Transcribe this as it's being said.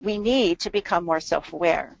we need to become more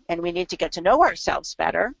self-aware, and we need to get to know ourselves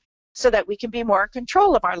better so that we can be more in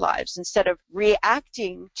control of our lives instead of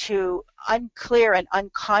reacting to unclear and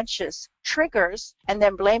unconscious triggers and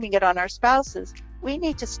then blaming it on our spouses. We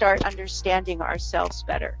need to start understanding ourselves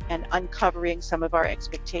better and uncovering some of our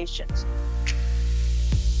expectations.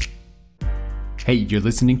 Hey, you're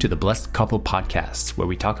listening to the Blessed Couple Podcast, where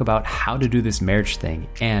we talk about how to do this marriage thing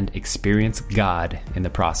and experience God in the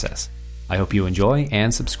process. I hope you enjoy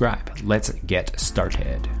and subscribe. Let's get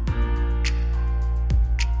started.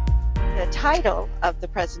 The title of the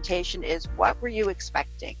presentation is What Were You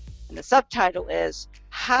Expecting? And the subtitle is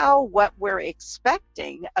How What We're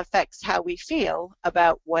Expecting Affects How We Feel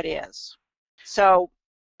About What Is. So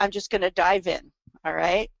I'm just going to dive in, all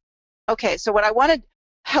right? Okay, so what I want to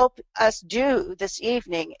help us do this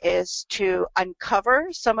evening is to uncover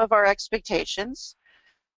some of our expectations,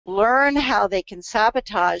 learn how they can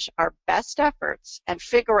sabotage our best efforts, and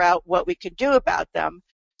figure out what we can do about them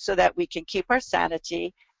so that we can keep our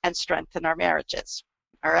sanity and strengthen our marriages.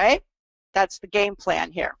 All right? That's the game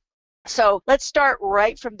plan here. So let's start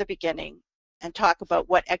right from the beginning and talk about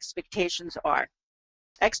what expectations are.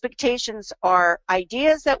 Expectations are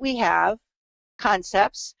ideas that we have,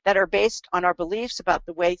 concepts that are based on our beliefs about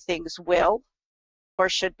the way things will or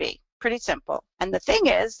should be. Pretty simple. And the thing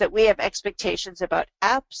is that we have expectations about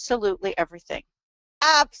absolutely everything.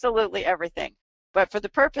 Absolutely everything. But for the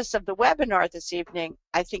purpose of the webinar this evening,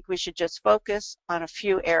 I think we should just focus on a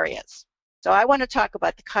few areas. So I want to talk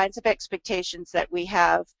about the kinds of expectations that we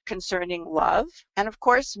have concerning love and, of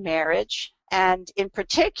course, marriage, and in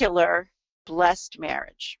particular, blessed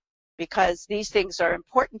marriage, because these things are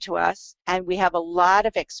important to us and we have a lot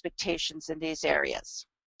of expectations in these areas.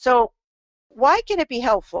 So why can it be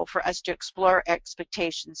helpful for us to explore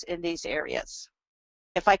expectations in these areas?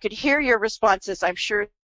 If I could hear your responses, I'm sure you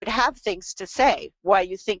would have things to say why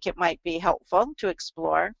you think it might be helpful to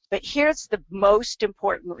explore. But here's the most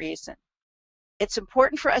important reason. It's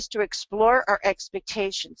important for us to explore our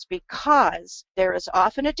expectations because there is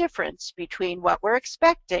often a difference between what we're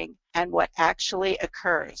expecting and what actually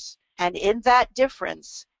occurs. And in that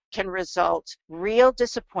difference can result real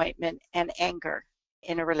disappointment and anger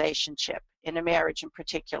in a relationship, in a marriage in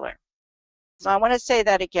particular. So I want to say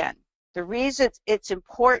that again. The reason it's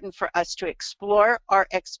important for us to explore our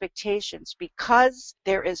expectations because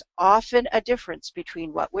there is often a difference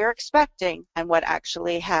between what we're expecting and what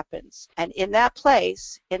actually happens. And in that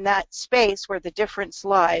place, in that space where the difference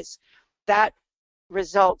lies, that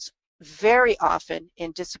results very often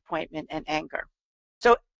in disappointment and anger.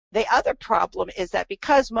 So the other problem is that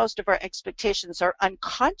because most of our expectations are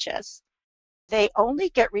unconscious, they only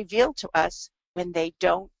get revealed to us when they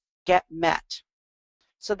don't get met.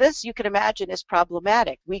 So this, you can imagine, is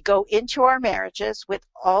problematic. We go into our marriages with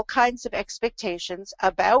all kinds of expectations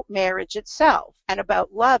about marriage itself and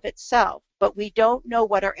about love itself, but we don't know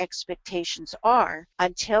what our expectations are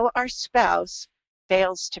until our spouse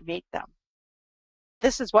fails to meet them.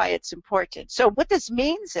 This is why it's important. So what this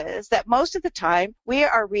means is that most of the time we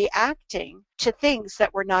are reacting to things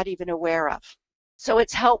that we're not even aware of. So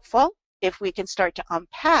it's helpful if we can start to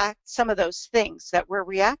unpack some of those things that we're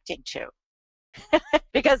reacting to.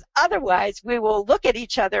 Because otherwise we will look at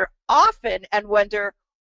each other often and wonder,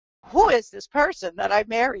 who is this person that I'm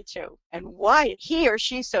married to? And why is he or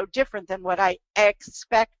she so different than what I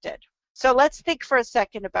expected? So let's think for a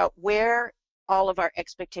second about where all of our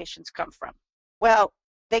expectations come from. Well,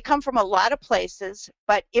 they come from a lot of places,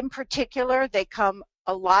 but in particular, they come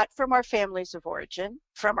a lot from our families of origin,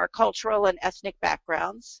 from our cultural and ethnic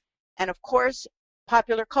backgrounds, and of course,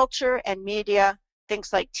 popular culture and media,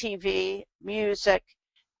 things like TV, music,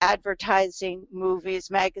 advertising, movies,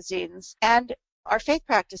 magazines, and our faith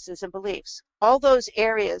practices and beliefs. All those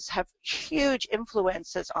areas have huge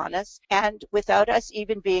influences on us, and without us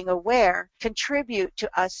even being aware, contribute to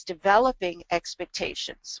us developing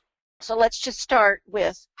expectations. So let's just start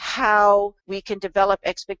with how we can develop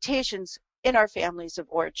expectations in our families of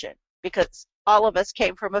origin, because all of us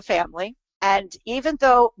came from a family. And even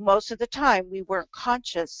though most of the time we weren't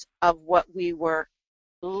conscious of what we were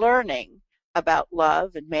learning about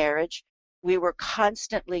love and marriage, we were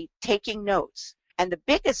constantly taking notes. And the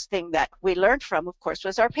biggest thing that we learned from, of course,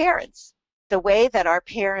 was our parents. The way that our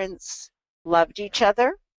parents loved each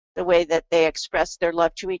other, the way that they expressed their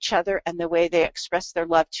love to each other, and the way they expressed their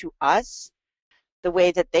love to us, the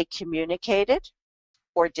way that they communicated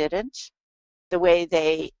or didn't, the way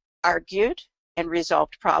they argued and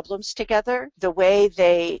resolved problems together, the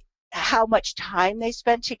way how much time they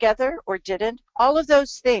spent together or didn't. All of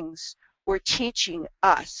those things were teaching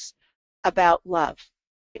us about love.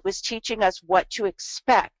 It was teaching us what to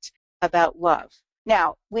expect about love.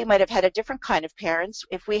 Now, we might have had a different kind of parents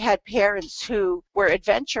if we had parents who were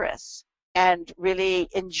adventurous and really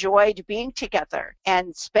enjoyed being together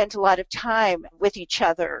and spent a lot of time with each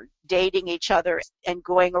other, dating each other and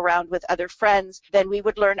going around with other friends, then we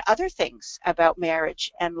would learn other things about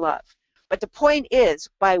marriage and love. But the point is,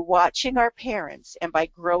 by watching our parents and by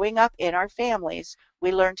growing up in our families,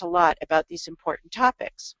 we learned a lot about these important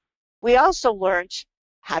topics. We also learned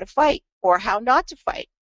how to fight or how not to fight,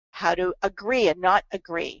 how to agree and not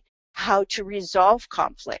agree, how to resolve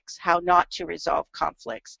conflicts, how not to resolve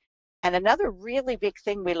conflicts. And another really big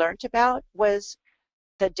thing we learned about was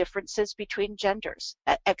the differences between genders,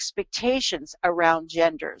 expectations around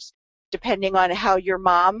genders, depending on how your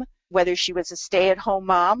mom, whether she was a stay-at-home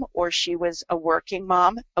mom or she was a working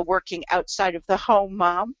mom, a working outside of the home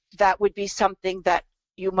mom, that would be something that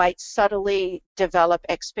you might subtly develop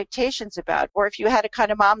expectations about. Or if you had a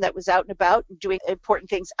kind of mom that was out and about and doing important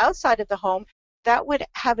things outside of the home, that would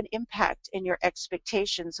have an impact in your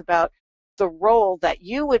expectations about the role that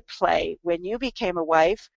you would play when you became a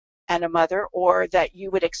wife and a mother, or that you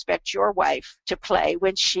would expect your wife to play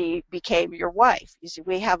when she became your wife. You see,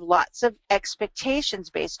 we have lots of expectations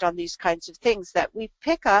based on these kinds of things that we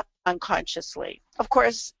pick up unconsciously. Of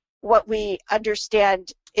course, what we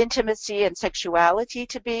understand intimacy and sexuality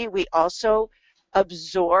to be, we also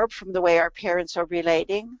absorb from the way our parents are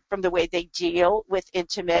relating, from the way they deal with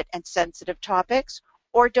intimate and sensitive topics,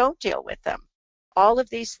 or don't deal with them. All of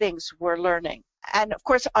these things we're learning. And of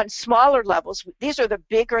course, on smaller levels, these are the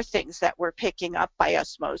bigger things that we're picking up by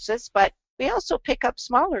osmosis, but we also pick up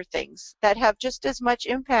smaller things that have just as much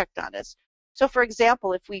impact on us. So for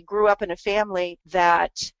example, if we grew up in a family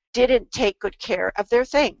that didn't take good care of their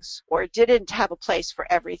things, or didn't have a place for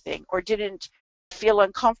everything, or didn't feel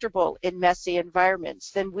uncomfortable in messy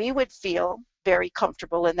environments, then we would feel very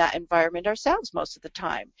comfortable in that environment ourselves most of the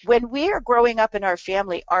time. When we are growing up in our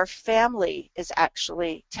family is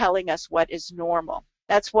actually telling us what is normal.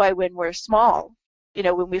 That's why when we're small,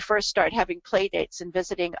 when we first start having play dates and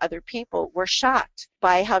visiting other people, we're shocked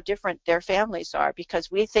by how different their families are,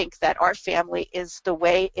 because we think that our family is the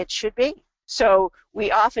way it should be. So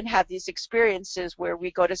we often have these experiences where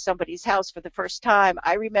we go to somebody's house for the first time.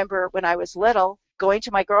 I remember when I was little going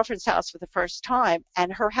to my girlfriend's house for the first time,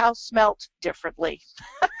 and her house smelt differently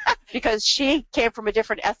because she came from a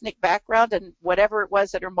different ethnic background, and whatever it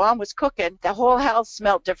was that her mom was cooking, the whole house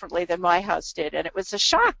smelled differently than my house did. And it was a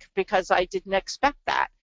shock because I didn't expect that.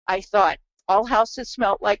 I thought all houses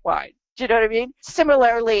smelt like wine. Do you know what I mean?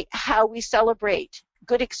 Similarly, how we celebrate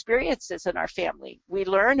good experiences in our family. We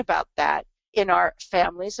learn about that in our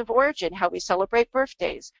families of origin, how we celebrate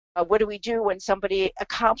birthdays. What do we do when somebody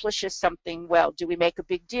accomplishes something well? Do we make a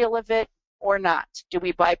big deal of it or not? Do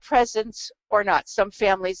we buy presents or not? Some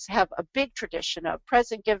families have a big tradition of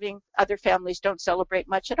present giving. Other families don't celebrate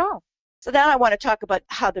much at all. So now I want to talk about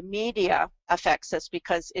how the media affects us,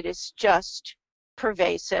 because it is just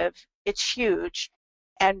pervasive. It's huge.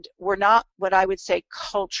 And we're not what I would say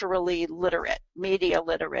culturally literate, media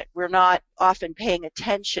literate. We're not often paying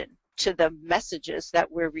attention to the messages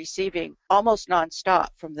that we're receiving almost nonstop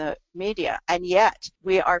from the media. And yet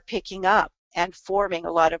we are picking up and forming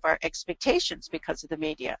a lot of our expectations because of the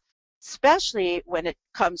media, especially when it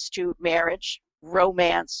comes to marriage,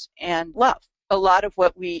 romance, and love. A lot of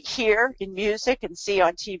what we hear in music and see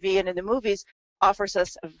on TV and in the movies offers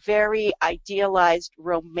us a very idealized,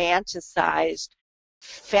 romanticized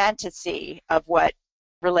fantasy of what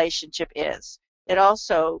relationship is. It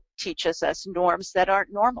also teaches us norms that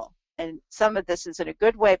aren't normal. And some of this is in a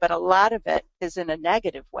good way, but a lot of it is in a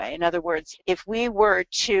negative way. In other words, if we were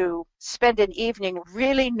to spend an evening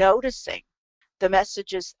really noticing the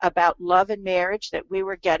messages about love and marriage that we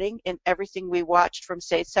were getting in everything we watched from,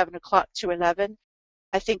 say, 7 o'clock to 11,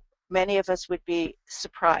 I think many of us would be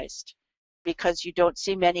surprised, because you don't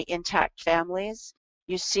see many intact families.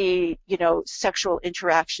 You see, sexual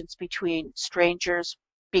interactions between strangers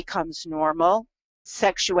becomes normal.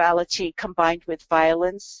 Sexuality combined with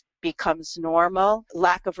violence becomes normal.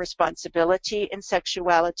 Lack of responsibility in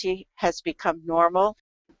sexuality has become normal.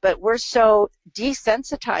 But we're so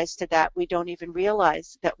desensitized to that, we don't even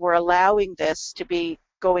realize that we're allowing this to be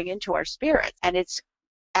going into our spirit. And it's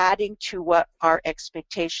adding to what our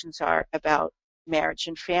expectations are about marriage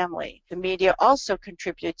and family. The media also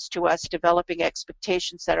contributes to us developing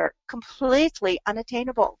expectations that are completely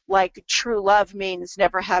unattainable, like true love means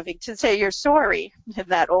never having to say you're sorry in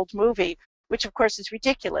that old movie, which of course is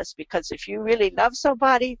ridiculous, because if you really love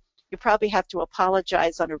somebody, you probably have to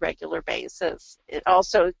apologize on a regular basis. It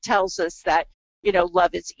also tells us that,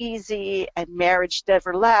 love is easy and marriage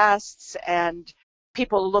never lasts and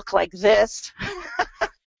people look like this.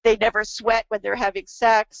 they never sweat when they're having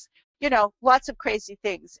sex, lots of crazy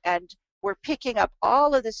things. And we're picking up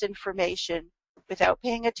all of this information without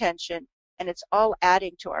paying attention, and it's all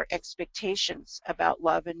adding to our expectations about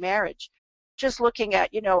love and marriage. Just looking at,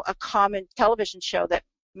 a common television show that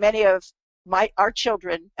many of our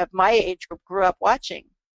children of my age group grew up watching,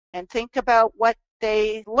 and think about what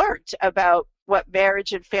they learned about what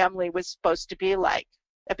marriage and family was supposed to be like.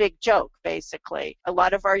 A big joke, basically. A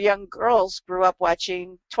lot of our young girls grew up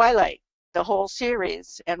watching Twilight, the whole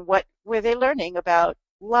series, and what were they learning about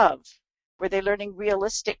love? Were they learning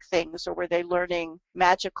realistic things, or were they learning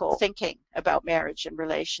magical thinking about marriage and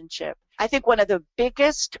relationship? I think one of the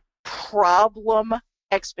biggest problem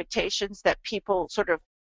expectations that people sort of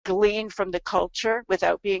glean from the culture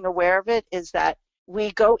without being aware of it is that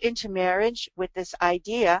we go into marriage with this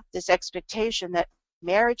idea, this expectation that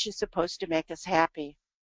marriage is supposed to make us happy.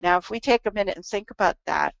 Now, if we take a minute and think about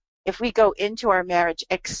that, if we go into our marriage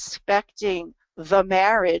expecting the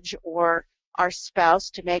marriage or our spouse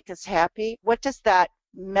to make us happy, what does that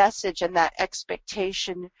message and that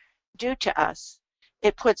expectation do to us?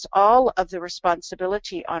 It puts all of the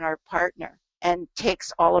responsibility on our partner and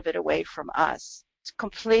takes all of it away from us. It's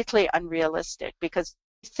completely unrealistic, because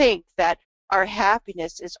we think that our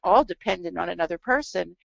happiness is all dependent on another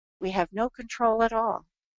person. We have no control at all.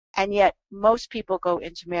 And yet most people go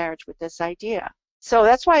into marriage with this idea. So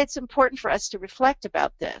that's why it's important for us to reflect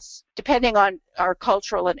about this. Depending on our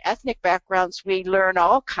cultural and ethnic backgrounds, we learn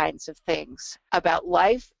all kinds of things about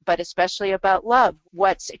life, but especially about love,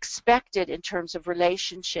 what's expected in terms of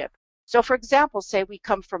relationship. So for example, say we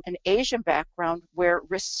come from an Asian background where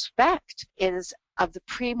respect is of the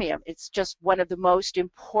premium. It's just one of the most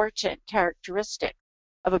important characteristics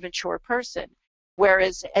of a mature person.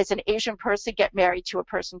 Whereas as an Asian person, get married to a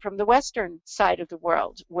person from the Western side of the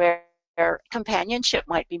world, where companionship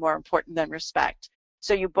might be more important than respect.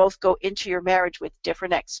 So you both go into your marriage with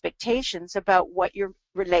different expectations about what your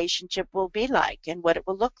relationship will be like and what it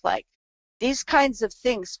will look like. These kinds of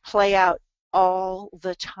things play out all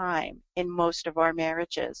the time in most of our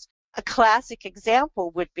marriages. A classic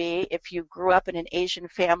example would be if you grew up in an Asian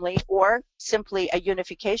family or simply a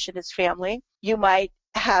unificationist family, you might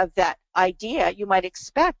have that idea, you might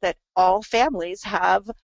expect that all families have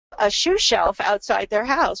a shoe shelf outside their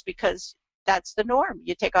house because that's the norm.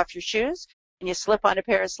 You take off your shoes and you slip on a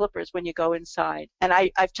pair of slippers when you go inside. And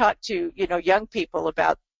I've talked to, young people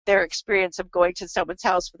about their experience of going to someone's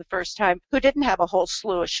house for the first time who didn't have a whole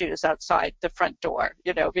slew of shoes outside the front door,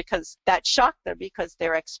 because that shocked them, because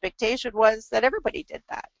their expectation was that everybody did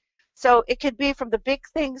that. So it could be from the big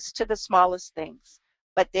things to the smallest things,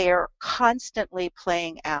 but they are constantly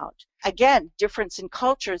playing out. Again, difference in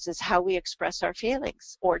cultures is how we express our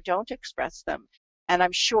feelings or don't express them. And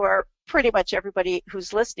I'm sure pretty much everybody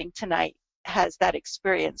who's listening tonight has that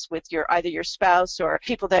experience with either your spouse or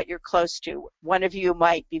people that you're close to. One of you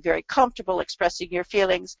might be very comfortable expressing your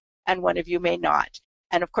feelings, and one of you may not.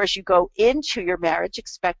 And of course, you go into your marriage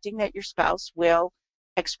expecting that your spouse will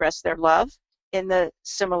express their love in the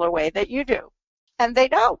similar way that you do. And they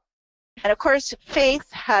don't. And of course,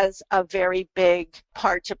 faith has a very big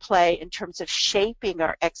part to play in terms of shaping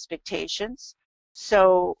our expectations.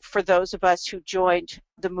 So for those of us who joined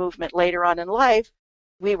the movement later on in life,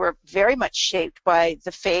 we were very much shaped by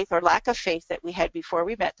the faith or lack of faith that we had before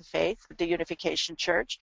we met the faith, the Unification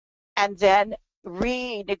Church, and then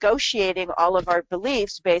renegotiating all of our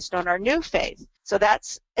beliefs based on our new faith. So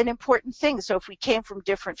that's an important thing. So if we came from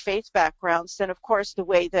different faith backgrounds, then of course the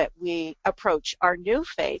way that we approach our new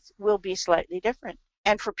faith will be slightly different.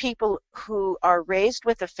 And for people who are raised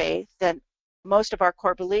with a faith, then most of our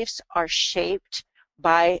core beliefs are shaped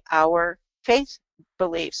by our faith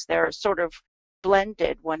beliefs. They're sort of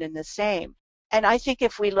blended, one and the same. And I think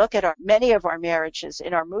if we look at many of our marriages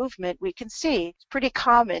in our movement, we can see it's pretty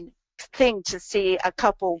common thing to see a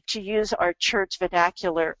couple, to use our church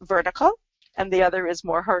vernacular, vertical, and the other is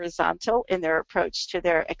more horizontal in their approach to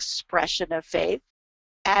their expression of faith.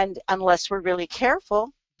 And unless we're really careful,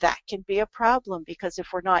 that can be a problem, because if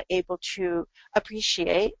we're not able to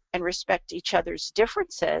appreciate and respect each other's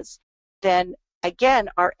differences, then again,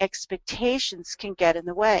 our expectations can get in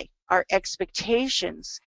the way. Our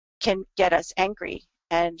expectations can get us angry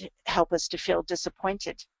and help us to feel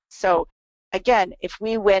disappointed. So again, if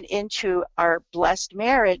we went into our blessed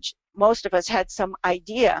marriage, most of us had some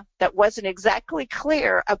idea that wasn't exactly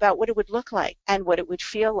clear about what it would look like and what it would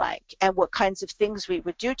feel like and what kinds of things we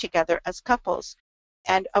would do together as couples.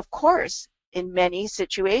 And of course, in many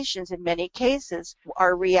situations, in many cases,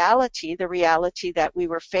 our reality, the reality that we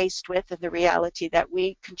were faced with and the reality that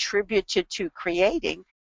we contributed to creating,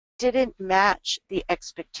 didn't match the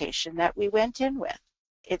expectation that we went in with.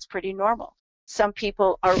 it's pretty normal. Some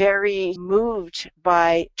people are very moved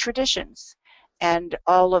by traditions and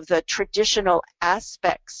all of the traditional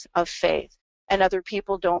aspects of faith, and other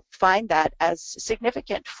people don't find that as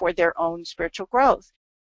significant for their own spiritual growth.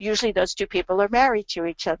 Usually those two people are married to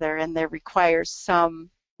each other, and there requires some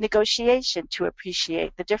negotiation to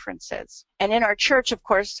appreciate the differences. And in our church, of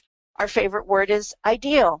course, our favorite word is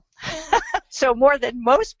ideal. So more than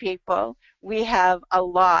most people, we have a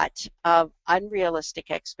lot of unrealistic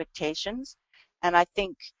expectations. And I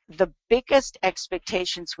think the biggest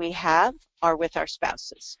expectations we have are with our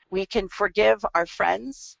spouses. We can forgive our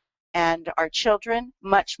friends and our children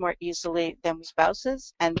much more easily than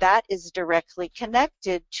spouses, and that is directly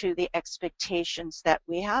connected to the expectations that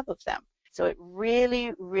we have of them. So it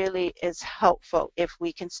really, really is helpful if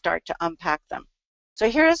we can start to unpack them. So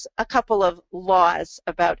here's a couple of laws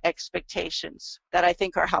about expectations that I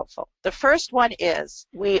think are helpful. The first one is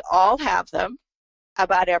we all have them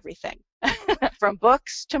about everything, from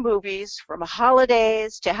books to movies, from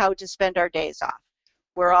holidays to how to spend our days off.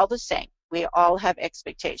 We're all the same. We all have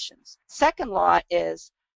expectations. Second law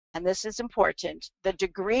is, and this is important, the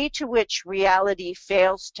degree to which reality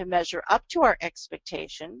fails to measure up to our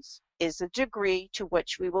expectations is the degree to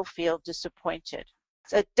which we will feel disappointed.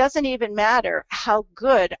 So it doesn't even matter how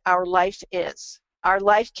good our life is. Our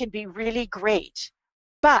life can be really great,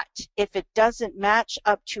 but if it doesn't match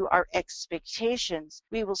up to our expectations,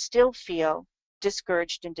 we will still feel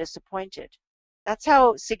discouraged and disappointed. That's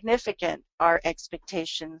how significant our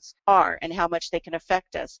expectations are and how much they can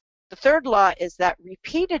affect us. The third law is that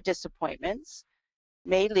repeated disappointments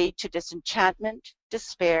may lead to disenchantment,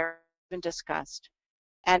 despair, and disgust.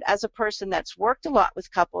 And as a person that's worked a lot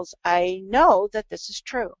with couples, I know that this is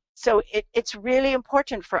true. So it's really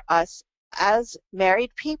important for us as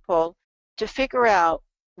married people to figure out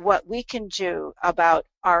what we can do about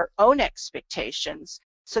our own expectations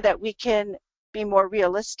so that we can be more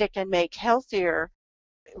realistic and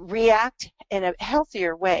react in a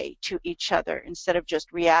healthier way to each other instead of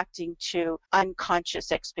just reacting to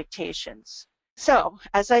unconscious expectations. So,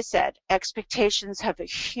 as I said, expectations have a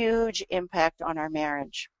huge impact on our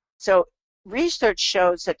marriage. So, research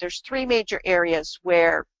shows that there's three major areas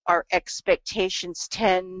where our expectations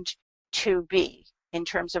tend to be in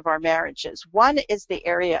terms of our marriages. One is the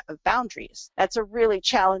area of boundaries. That's a really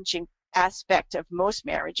challenging aspect of most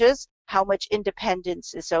marriages. How much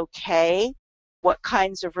independence is okay? What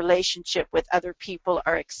kinds of relationship with other people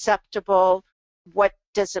are acceptable? What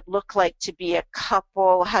does it look like to be a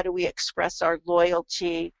couple? How do we express our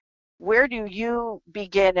loyalty? Where do you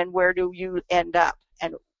begin and where do you end up?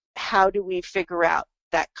 And how do we figure out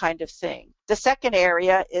that kind of thing? The second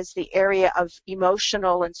area is the area of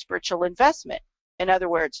emotional and spiritual investment. In other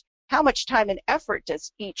words, how much time and effort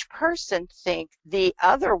does each person think the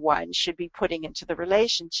other one should be putting into the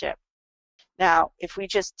relationship? Now, if we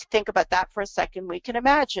just think about that for a second, we can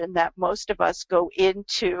imagine that most of us go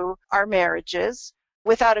into our marriages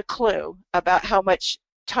without a clue about how much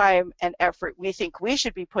time and effort we think we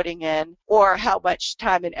should be putting in or how much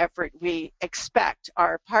time and effort we expect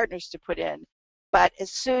our partners to put in. But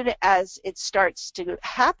as soon as it starts to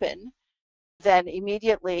happen, then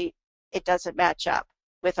immediately it doesn't match up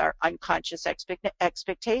with our unconscious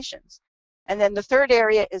expectations. And then the third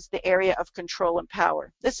area is the area of control and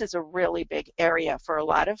power. This is a really big area for a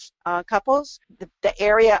lot of couples. The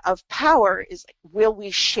area of power is, will we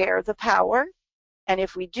share the power? And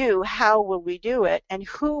if we do, how will we do it? And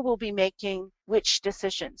who will be making which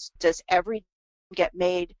decisions? Does everything get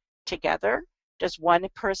made together? Does one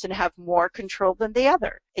person have more control than the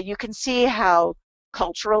other? And you can see how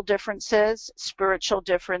cultural differences, spiritual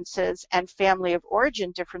differences, and family of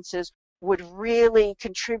origin differences would really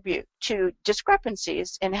contribute to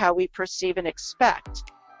discrepancies in how we perceive and expect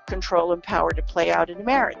control and power to play out in a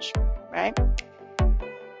marriage, right?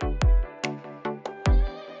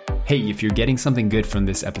 Hey, if you're getting something good from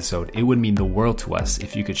this episode, it would mean the world to us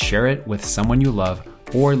if you could share it with someone you love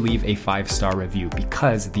or leave a 5-star review,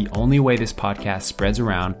 because the only way this podcast spreads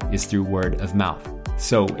around is through word of mouth.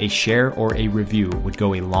 So a share or a review would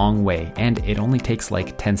go a long way, and it only takes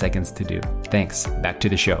like 10 seconds to do. Thanks. Back to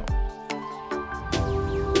the show.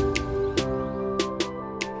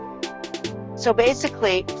 So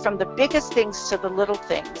basically, from the biggest things to the little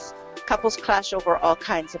things, couples clash over all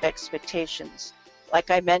kinds of expectations.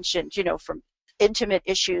 Like I mentioned, from intimate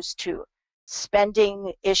issues to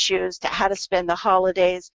spending issues to how to spend the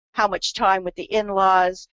holidays, how much time with the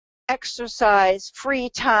in-laws, exercise, free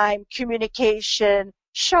time, communication,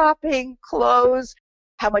 shopping, clothes,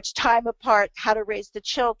 how much time apart, how to raise the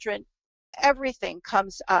children. Everything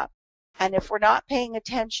comes up. And if we're not paying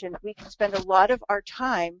attention, we can spend a lot of our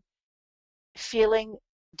time feeling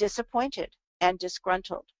disappointed and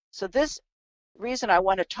disgruntled. So this reason I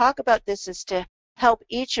want to talk about this is to help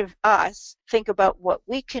each of us think about what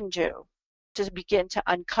we can do to begin to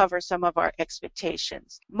uncover some of our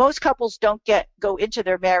expectations. Most couples don't go into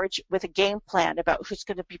their marriage with a game plan about who's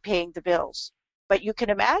going to be paying the bills. But you can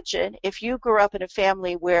imagine if you grew up in a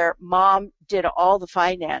family where mom did all the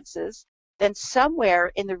finances, then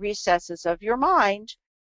somewhere in the recesses of your mind,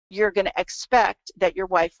 you're going to expect that your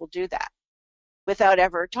wife will do that without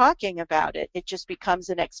ever talking about it. It just becomes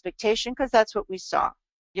an expectation because that's what we saw,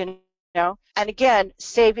 you know? And again,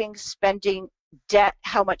 saving, spending, debt,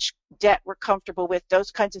 how much debt we're comfortable with,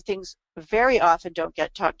 those kinds of things very often don't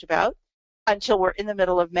get talked about until we're in the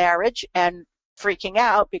middle of marriage and freaking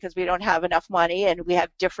out because we don't have enough money and we have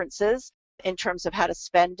differences in terms of how to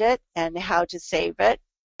spend it and how to save it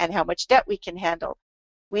and how much debt we can handle.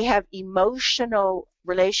 We have emotional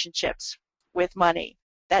relationships with money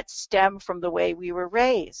that stem from the way we were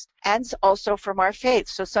raised and also from our faith.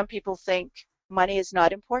 So some people think money is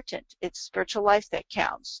not important. It's spiritual life that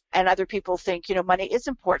counts. And other people think, money is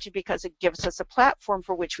important because it gives us a platform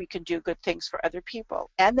for which we can do good things for other people.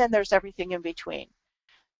 And then there's everything in between.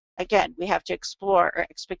 Again, we have to explore our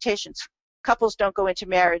expectations. Couples don't go into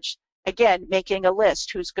marriage, again, making a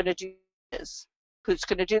list. Who's going to do this? Who's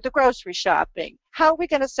going to do the grocery shopping? How are we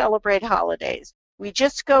going to celebrate holidays? We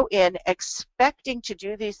just go in expecting to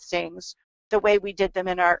do these things the way we did them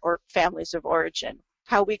in our families of origin.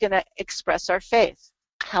 How are we going to express our faith?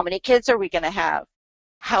 How many kids are we going to have?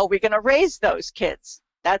 How are we going to raise those kids?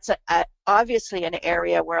 That's obviously an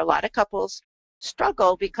area where a lot of couples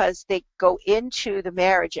struggle because they go into the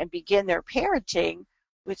marriage and begin their parenting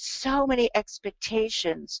with so many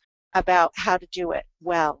expectations about how to do it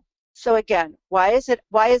well. So again, why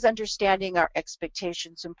is understanding our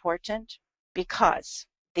expectations important? Because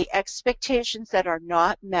the expectations that are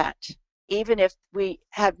not met, even if we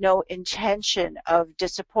have no intention of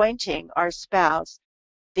disappointing our spouse,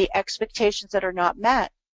 the expectations that are not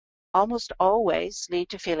met almost always lead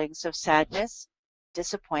to feelings of sadness,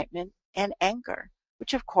 disappointment, and anger,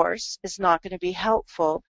 which of course is not going to be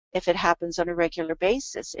helpful if it happens on a regular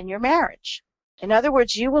basis in your marriage. In other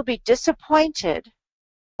words, you will be disappointed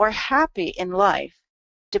or happy in life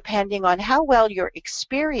depending on how well your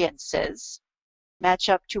experiences match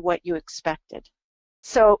up to what you expected.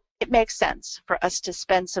 So it makes sense for us to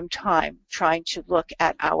spend some time trying to look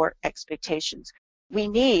at our expectations. We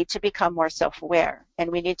need to become more self-aware, and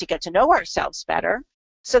we need to get to know ourselves better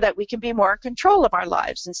so that we can be more in control of our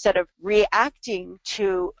lives instead of reacting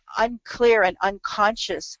to unclear and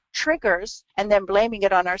unconscious triggers and then blaming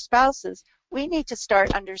it on our spouses. We need to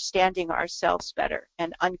start understanding ourselves better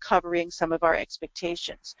and uncovering some of our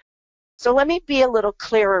expectations. So let me be a little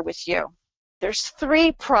clearer with you. There's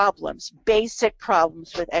 3 problems, basic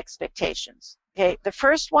problems with expectations. Okay, the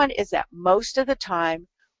first one is that most of the time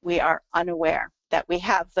we are unaware that we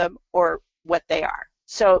have them or what they are.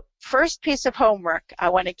 So first piece of homework I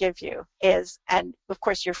want to give you is, and of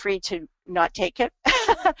course you're free to not take it,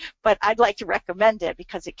 but I'd like to recommend it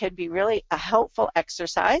because it can be really a helpful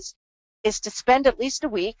exercise, is to spend at least a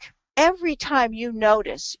week every time you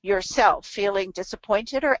notice yourself feeling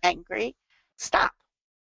disappointed or angry, stop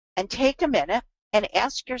and take a minute and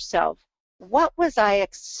ask yourself, what was I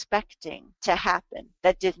expecting to happen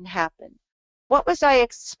that didn't happen? What was I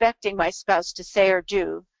expecting my spouse to say or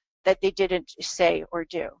do that they didn't say or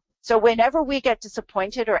do? So whenever we get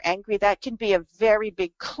disappointed or angry, that can be a very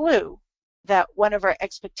big clue that one of our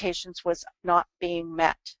expectations was not being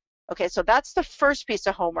met. Okay, so that's the first piece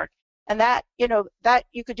of homework. And that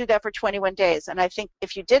you could do that for 21 days. And I think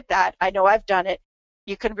if you did that, I know I've done it,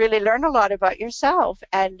 you can really learn a lot about yourself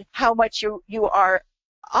and how much you are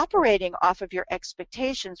operating off of your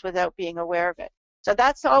expectations without being aware of it. So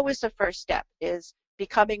that's always the first step, is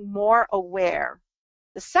becoming more aware.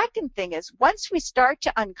 The second thing is, once we start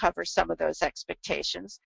to uncover some of those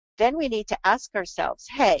expectations, then we need to ask ourselves,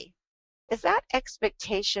 hey, is that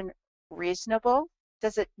expectation reasonable?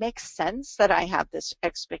 Does it make sense that I have this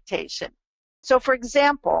expectation? So for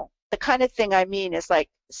example, the kind of thing I mean is like,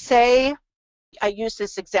 say, I used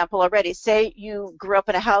this example already, say you grew up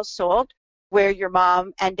in a household where your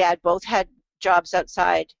mom and dad both had jobs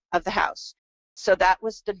outside of the house. So that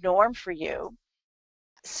was the norm for you.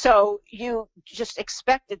 So you just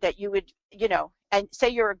expected that you would, and say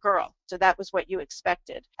you're a girl, so that was what you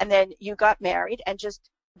expected. And then you got married and just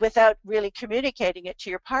without really communicating it to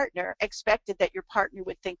your partner, expected that your partner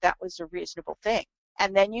would think that was a reasonable thing.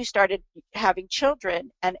 And then you started having children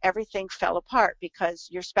and everything fell apart because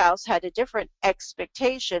your spouse had a different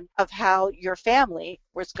expectation of how your family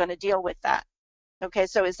was going to deal with that. Okay,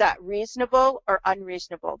 so is that reasonable or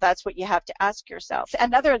unreasonable? That's what you have to ask yourself.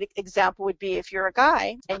 Another example would be if you're a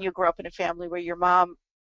guy and you grew up in a family where your mom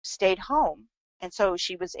stayed home, and so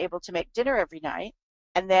she was able to make dinner every night,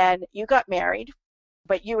 and then you got married,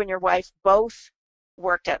 but you and your wife both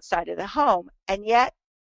worked outside of the home, and yet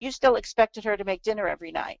you still expected her to make dinner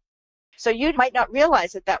every night. So you might not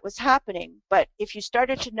realize that that was happening, but if you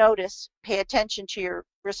started to notice, pay attention to your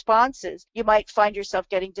responses, you might find yourself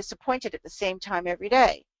getting disappointed at the same time every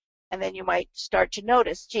day. And then you might start to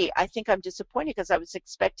notice, gee, I think I'm disappointed because I was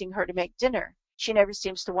expecting her to make dinner. She never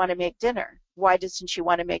seems to want to make dinner. Why doesn't she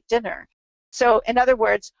want to make dinner? So in other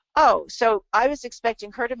words, oh, so I was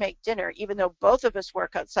expecting her to make dinner, even though both of us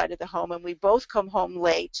work outside of the home and we both come home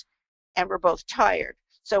late and we're both tired.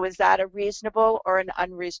 So is that a reasonable or an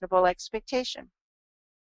unreasonable expectation?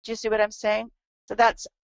 Do you see what I'm saying? So that's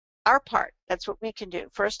our part. That's what we can do.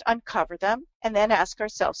 First, uncover them and then ask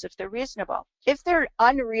ourselves if they're reasonable. If they're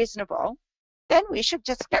unreasonable, then we should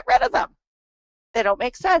just get rid of them. They don't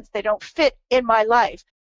make sense. They don't fit in my life.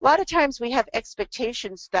 A lot of times we have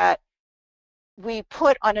expectations that we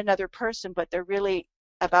put on another person, but they're really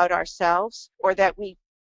about ourselves, or that we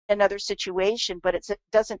another situation, but it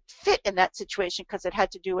doesn't fit in that situation because it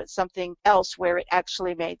had to do with something else where it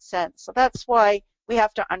actually made sense. So that's why we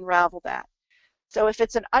have to unravel that. So if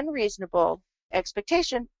it's an unreasonable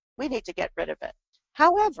expectation, we need to get rid of it.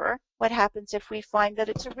 However, what happens if we find that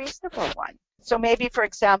it's a reasonable one? So maybe, for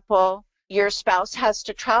example, your spouse has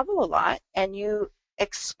to travel a lot and you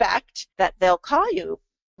expect that they'll call you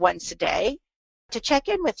once a day to check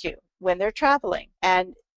in with you when they're traveling.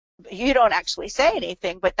 And you don't actually say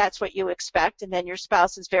anything, but that's what you expect. And then your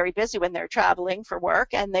spouse is very busy when they're traveling for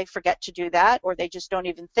work and they forget to do that, or they just don't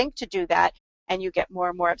even think to do that. And you get more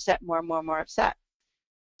and more upset, more and more and more upset.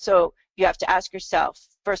 So you have to ask yourself,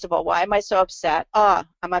 first of all, why am I so upset? I'm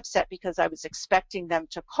upset because I was expecting them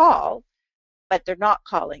to call, but they're not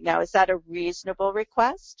calling. Now, is that a reasonable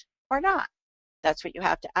request or not? That's what you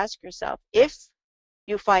have to ask yourself. If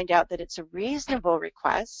you find out that it's a reasonable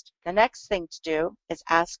request, the next thing to do is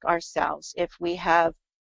ask ourselves if we have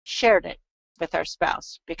shared it with our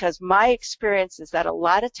spouse. Because my experience is that a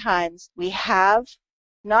lot of times we have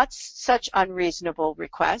not such unreasonable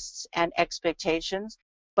requests and expectations,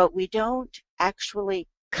 but we don't actually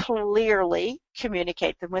clearly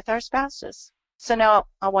communicate them with our spouses. So now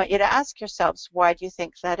I want you to ask yourselves, why do you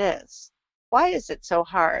think that is? Why is it so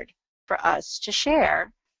hard for us to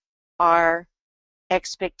share our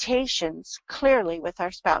expectations clearly with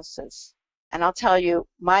our spouses? And I'll tell you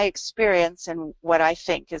my experience and what I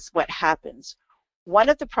think is what happens. One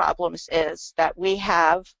of the problems is that we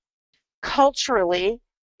have culturally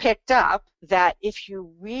picked up that if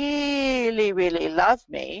you really, really love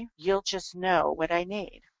me, you'll just know what I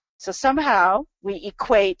need. So somehow we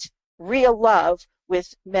equate real love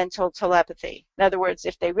with mental telepathy. In other words,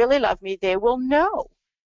 if they really love me, they will know.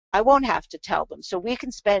 I won't have to tell them. So we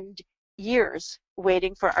can spend years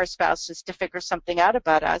waiting for our spouses to figure something out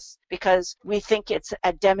about us because we think it's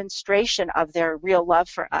a demonstration of their real love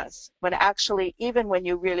for us. When actually, even when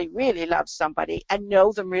you really, really love somebody and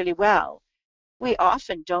know them really well, we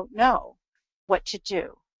often don't know what to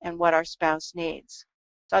do and what our spouse needs.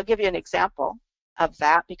 So I'll give you an example of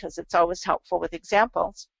that because it's always helpful with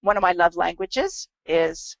examples. One of my love languages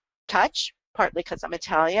is touch, partly because I'm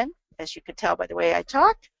Italian, as you could tell by the way I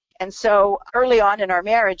talk. And so early on in our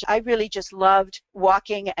marriage, I really just loved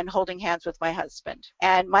walking and holding hands with my husband.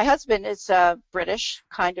 And my husband is a British,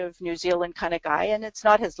 kind of New Zealand kind of guy, and it's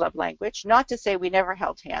not his love language. Not to say we never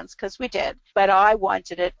held hands, because we did, but I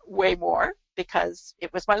wanted it way more because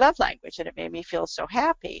it was my love language and it made me feel so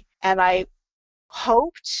happy. And I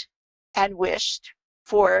hoped and wished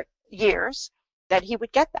for years that he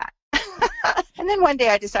would get that. And then one day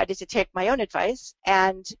I decided to take my own advice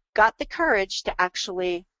and got the courage to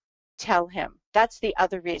actually tell him. That's the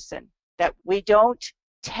other reason that we don't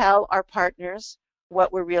tell our partners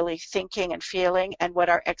what we're really thinking and feeling and what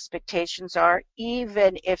our expectations are,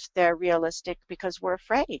 even if they're realistic, because we're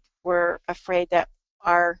afraid. We're afraid that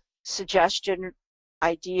our suggestion,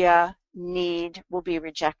 idea, need will be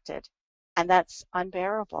rejected. And that's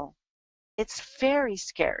unbearable. It's very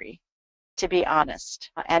scary, to be honest,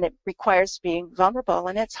 and it requires being vulnerable,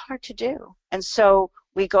 and it's hard to do. And so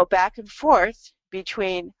we go back and forth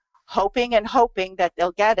between hoping and hoping that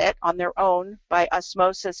they'll get it on their own by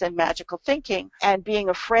osmosis and magical thinking, and being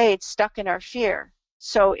afraid, stuck in our fear.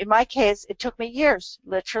 So in my case, it took me years,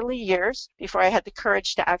 literally years, before I had the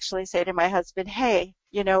courage to actually say to my husband, hey,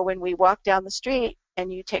 you know, when we walk down the street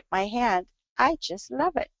and you take my hand, I just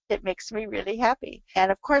love it. It makes me really happy. And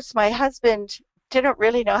of course, my husband didn't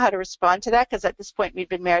really know how to respond to that because at this point we'd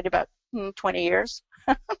been married about 20 years.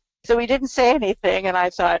 So he didn't say anything, and I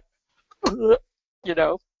thought, you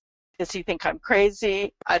know, does he think I'm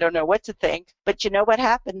crazy? I don't know what to think. But you know what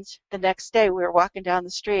happened? The next day we were walking down the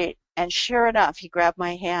street, and sure enough, he grabbed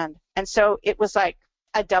my hand. And so it was like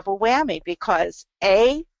a double whammy because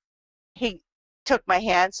A, he took my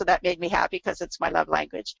hand, so that made me happy because it's my love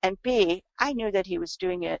language. And B, I knew that he was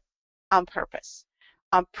doing it on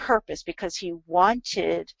purpose because he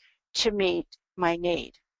wanted to meet my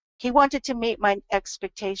need. He wanted to meet my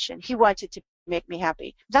expectation. He wanted to make me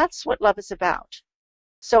happy. That's what love is about.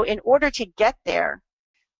 So in order to get there,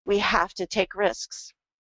 we have to take risks.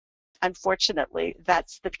 Unfortunately,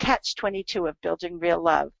 that's the catch-22 of building real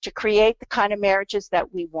love. To create the kind of marriages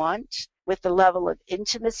that we want with the level of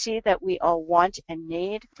intimacy that we all want and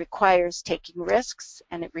need requires taking risks,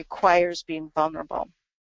 and it requires being vulnerable.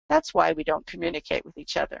 That's why we don't communicate with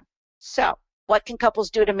each other. So what can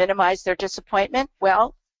couples do to minimize their disappointment?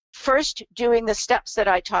 Well, first, doing the steps that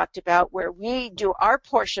I talked about where we do our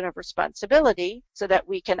portion of responsibility so that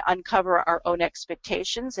we can uncover our own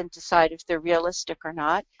expectations and decide if they're realistic or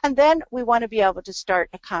not. And then we want to be able to start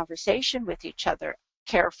a conversation with each other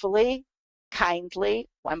carefully, kindly,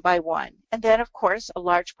 one by one. And then, of course, a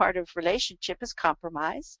large part of relationship is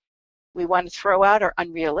compromise. We want to throw out our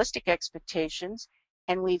unrealistic expectations,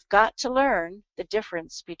 and we've got to learn the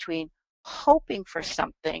difference between hoping for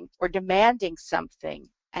something or demanding something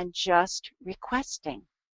and just requesting.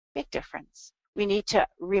 Big difference. We need to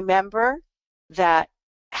remember that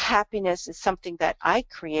happiness is something that I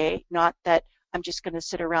create, not that I'm just going to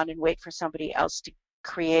sit around and wait for somebody else to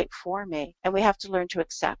create for me. And we have to learn to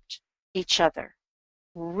accept each other,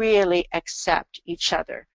 really accept each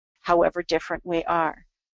other, however different we are.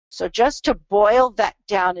 So just to boil that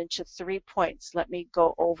down into 3 points, let me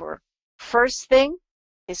go over. First thing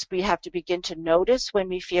is we have to begin to notice when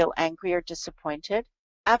we feel angry or disappointed.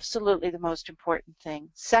 Absolutely the most important thing.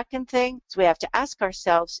 Second thing is we have to ask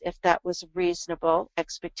ourselves if that was a reasonable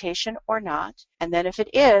expectation or not. And then if it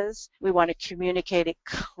is, we want to communicate it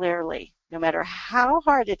clearly, no matter how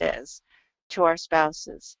hard it is, to our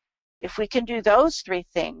spouses. If we can do those 3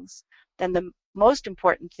 things, then the most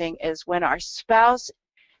important thing is when our spouse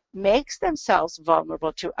makes themselves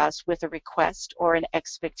vulnerable to us with a request or an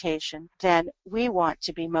expectation, then we want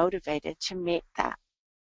to be motivated to meet that,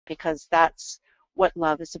 because that's what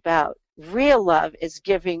love is about. Real love is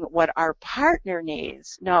giving what our partner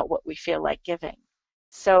needs, not what we feel like giving.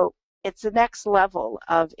 So it's the next level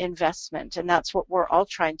of investment, and that's what we're all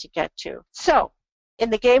trying to get to. So in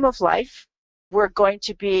the game of life, we're going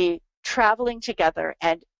to be traveling together,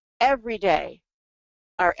 and every day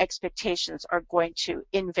our expectations are going to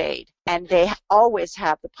invade, and they always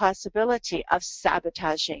have the possibility of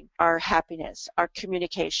sabotaging our happiness, our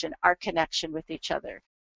communication, our connection with each other.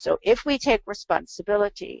 So if we take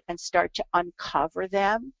responsibility and start to uncover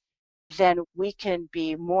them, then we can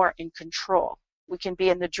be more in control. We can be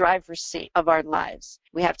in the driver's seat of our lives.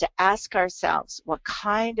 We have to ask ourselves, what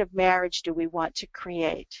kind of marriage do we want to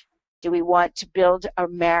create? Do we want to build a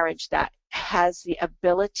marriage that has the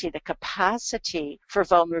ability, the capacity for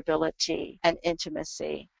vulnerability and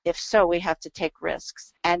intimacy? If so, we have to take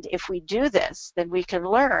risks. And if we do this, then we can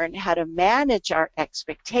learn how to manage our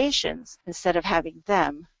expectations instead of having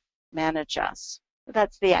them manage us.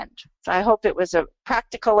 That's the end. So I hope it was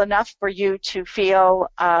practical enough for you to feel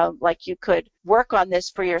like you could work on this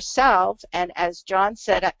for yourself. And as John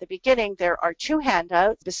said at the beginning, there are 2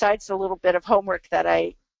 handouts. Besides the little bit of homework that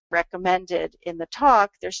I recommended in the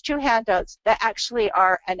talk, there's 2 handouts that actually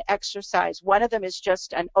are an exercise. One of them is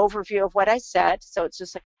just an overview of what I said. So it's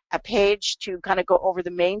just a page to kind of go over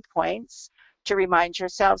the main points to remind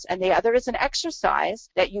yourselves. And the other is an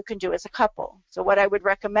exercise that you can do as a couple. So what I would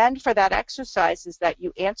recommend for that exercise is that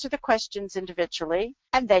you answer the questions individually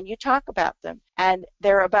and then you talk about them. And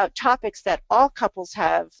they're about topics that all couples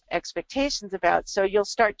have expectations about. So you'll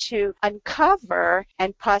start to uncover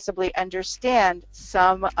and possibly understand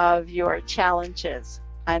some of your challenges.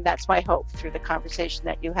 And that's my hope through the conversation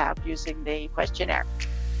that you have using the questionnaire.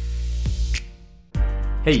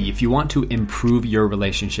 Hey, if you want to improve your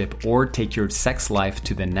relationship or take your sex life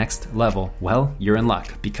to the next level, well, you're in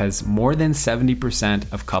luck, because more than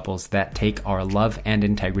 70% of couples that take our Love and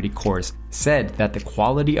Integrity course said that the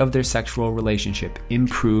quality of their sexual relationship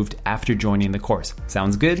improved after joining the course.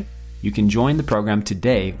 Sounds good? You can join the program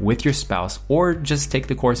today with your spouse or just take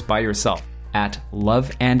the course by yourself at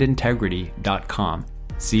loveandintegrity.com.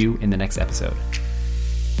 See you in the next episode.